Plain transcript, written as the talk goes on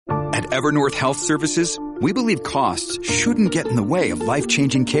At Evernorth Health Services, we believe costs shouldn't get in the way of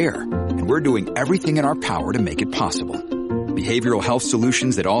life-changing care, and we're doing everything in our power to make it possible. Behavioral health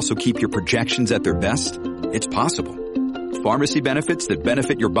solutions that also keep your projections at their best? It's possible. Pharmacy benefits that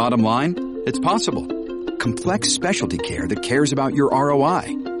benefit your bottom line? It's possible. Complex specialty care that cares about your ROI?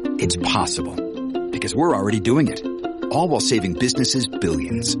 It's possible. Because we're already doing it. All while saving businesses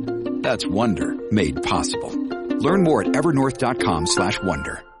billions. That's Wonder made possible. Learn more at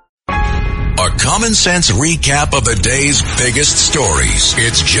evernorth.com/wonder. A common sense recap of the day's biggest stories.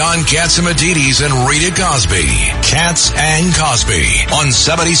 It's John Catsimatidis and Rita Cosby. Katz and Cosby on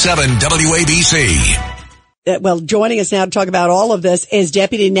 77 WABC. Well, joining us now to talk about all of this is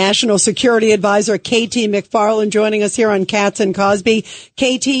Deputy National Security Advisor KT McFarland, joining us here on Katz and Cosby.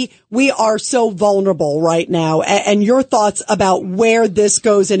 KT, we are so vulnerable right now, and your thoughts about where this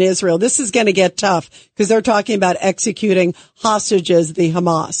goes in Israel. This is going to get tough because they're talking about executing hostages, the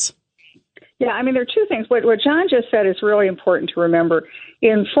Hamas. Yeah, I mean, there are two things. What John just said is really important to remember.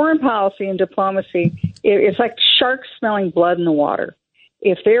 In foreign policy and diplomacy, it's like sharks smelling blood in the water.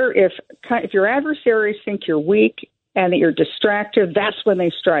 If your adversaries think you're weak and that you're distracted, that's when they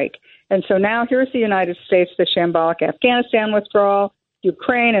strike. And so now here's the United States, the shambolic Afghanistan withdrawal,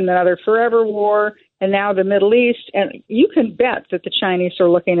 Ukraine and another forever war, and now the Middle East. And you can bet that the Chinese are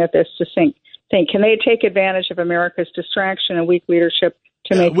looking at this to think, can they take advantage of America's distraction and weak leadership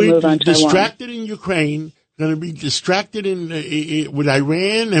to make a move on Taiwan? Distracted in Ukraine, going to be distracted with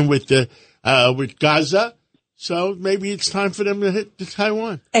Iran and with Gaza. So maybe it's time for them to hit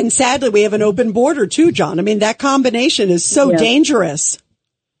Taiwan. And sadly, we have an open border too, John. I mean, that combination is so dangerous.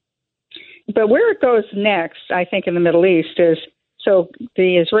 But where it goes next, I think, in the Middle East is, so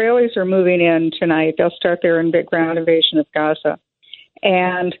the Israelis are moving in tonight. They'll start their ground invasion of Gaza.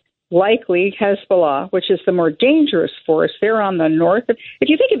 And likely Hezbollah, which is the more dangerous force, they're on the north. If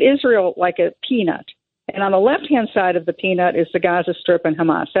you think of Israel like a peanut, and on the left-hand side of the peanut is the Gaza Strip and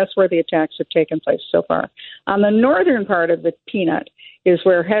Hamas. That's where the attacks have taken place so far. On the northern part of the peanut is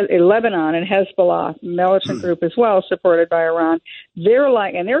where Lebanon and Hezbollah, militant group as well, supported by Iran,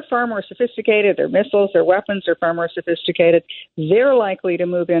 they're far more sophisticated. Their missiles, their weapons are far more sophisticated. They're likely to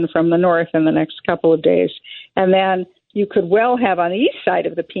move in from the north in the next couple of days. And then you could well have on the east side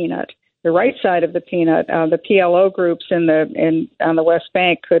of the peanut, the right side of the peanut, the PLO groups on the West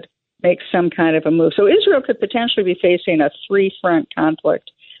Bank could make some kind of a move. So Israel could potentially be facing a three-front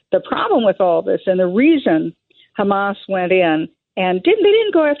conflict. The problem with all this, and the reason Hamas went in, and they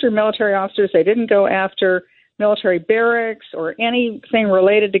didn't go after military officers, they didn't go after military barracks or anything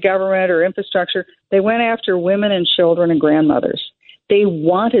related to government or infrastructure. They went after women and children and grandmothers. They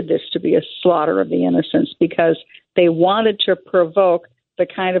wanted this to be a slaughter of the innocents because they wanted to provoke the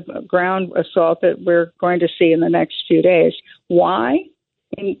kind of ground assault that we're going to see in the next few days. Why?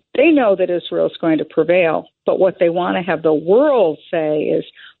 And they know that Israel is going to prevail, but what they want to have the world say is,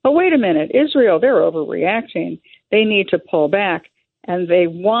 oh, wait a minute, Israel, they're overreacting. They need to pull back, and they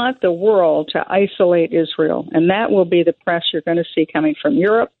want the world to isolate Israel, and that will be the press you're going to see coming from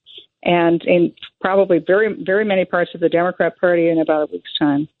Europe and in probably very, very many parts of the Democrat Party in about a week's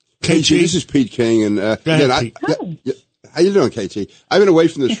time. KT, this is Pete King, and how you doing, KT? I've been away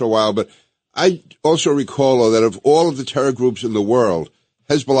from this for a while, but I also recall that of all of the terror groups in the world,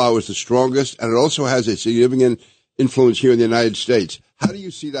 Hezbollah was the strongest, and it also has a significant influence here in the United States. How do you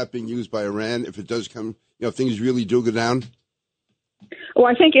see that being used by Iran if it does come, if things really do go down? Well,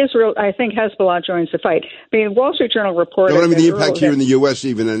 I think Hezbollah joins the fight. I mean, Wall Street Journal reported. No, I mean the impact here in the U.S.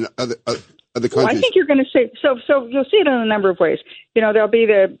 even and other countries. Well, I think you're going to see. So you'll see it in a number of ways. There'll be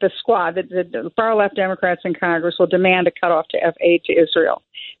the squad. The far left Democrats in Congress will demand a cutoff to aid to Israel.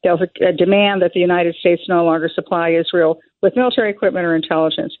 They'll demand that the United States no longer supply Israel with military equipment or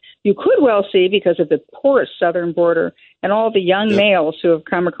intelligence. You could well see, because of the porous southern border and all the young males who have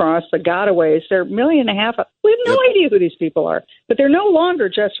come across the gotaways, they're 1.5 million. We have no idea who these people are, but they're no longer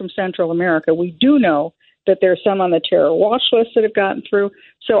just from Central America. We do know that there's some on the terror watch list that have gotten through.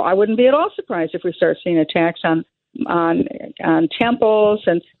 So I wouldn't be at all surprised if we start seeing attacks on temples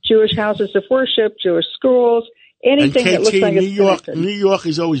and Jewish houses of worship, Jewish schools, anything that looks like it's connected. New York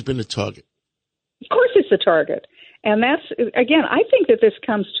has always been a target. Of course it's a target. And that's, again, I think that this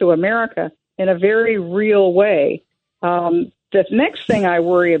comes to America in a very real way. The next thing I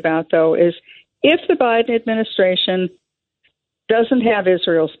worry about, though, is if the Biden administration doesn't have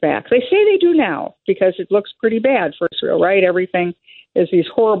Israel's back. They say they do now because it looks pretty bad for Israel, right? Everything is these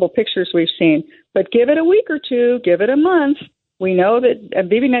horrible pictures we've seen. But give it a week or two, give it a month. We know that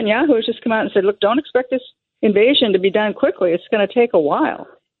Bibi Netanyahu has just come out and said, look, don't expect this invasion to be done quickly. It's going to take a while.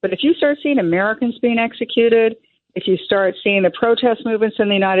 But if you start seeing Americans being executed, if you start seeing the protest movements in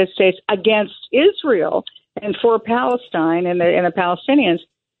the United States against Israel and for Palestine and the Palestinians,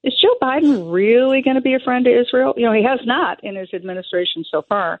 is Joe Biden really going to be a friend to Israel? You know, he has not in his administration so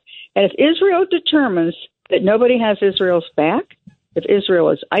far. And if Israel determines that nobody has Israel's back, if Israel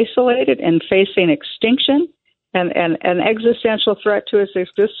is isolated and facing extinction and an existential threat to its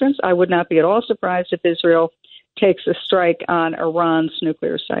existence, I would not be at all surprised if Israel takes a strike on Iran's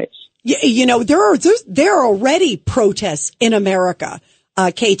nuclear sites. You know, there are already protests in America,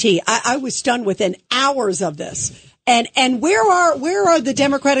 KT. I was stunned within hours of this. And where are the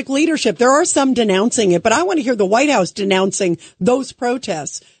Democratic leadership? There are some denouncing it, but I want to hear the White House denouncing those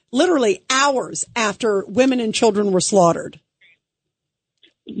protests literally hours after women and children were slaughtered.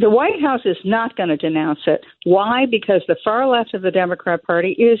 The White House is not going to denounce it. Why? Because the far left of the Democrat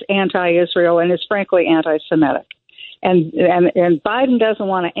Party is anti-Israel and is frankly anti-Semitic. And Biden doesn't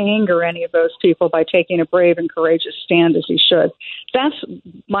want to anger any of those people by taking a brave and courageous stand as he should. That's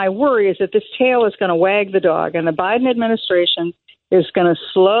my worry, is that this tail is going to wag the dog, and the Biden administration is going to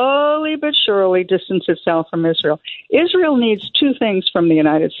slowly but surely distance itself from Israel. Israel needs two things from the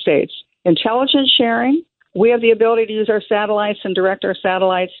United States: intelligence sharing. We have the ability to use our satellites and direct our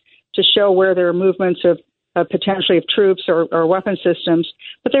satellites to show where there are movements of potentially of troops or weapon systems,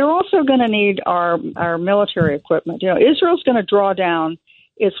 but they're also going to need our military equipment. You know, Israel's going to draw down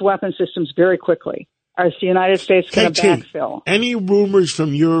its weapon systems very quickly. Is the United States going to backfill? Any rumors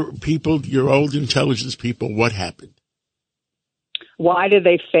from your people, your old intelligence people, what happened? Why did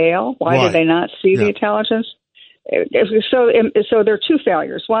they fail? Why did they not see the intelligence? So there are two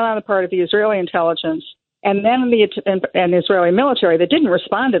failures, one on the part of the Israeli intelligence and then the Israeli military that didn't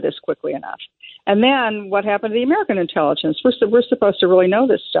respond to this quickly enough. And then what happened to the American intelligence? We're supposed to really know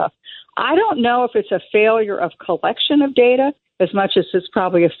this stuff. I don't know if it's a failure of collection of data as much as it's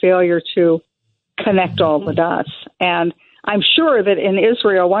probably a failure to connect all the dots. And I'm sure that in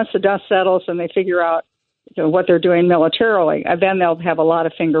Israel, once the dust settles and they figure out what they're doing militarily, then they'll have a lot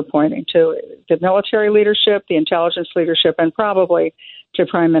of finger pointing to the military leadership, the intelligence leadership, and probably to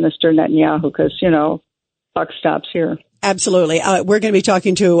Prime Minister Netanyahu, because, buck stops here. Absolutely. We're going to be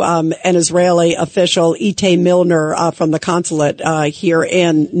talking to an Israeli official, Itay Milner, from the consulate here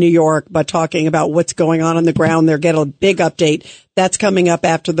in New York, but talking about what's going on the ground there. Get a big update. That's coming up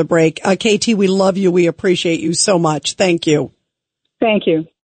after the break. KT, we love you. We appreciate you so much. Thank you. Thank you.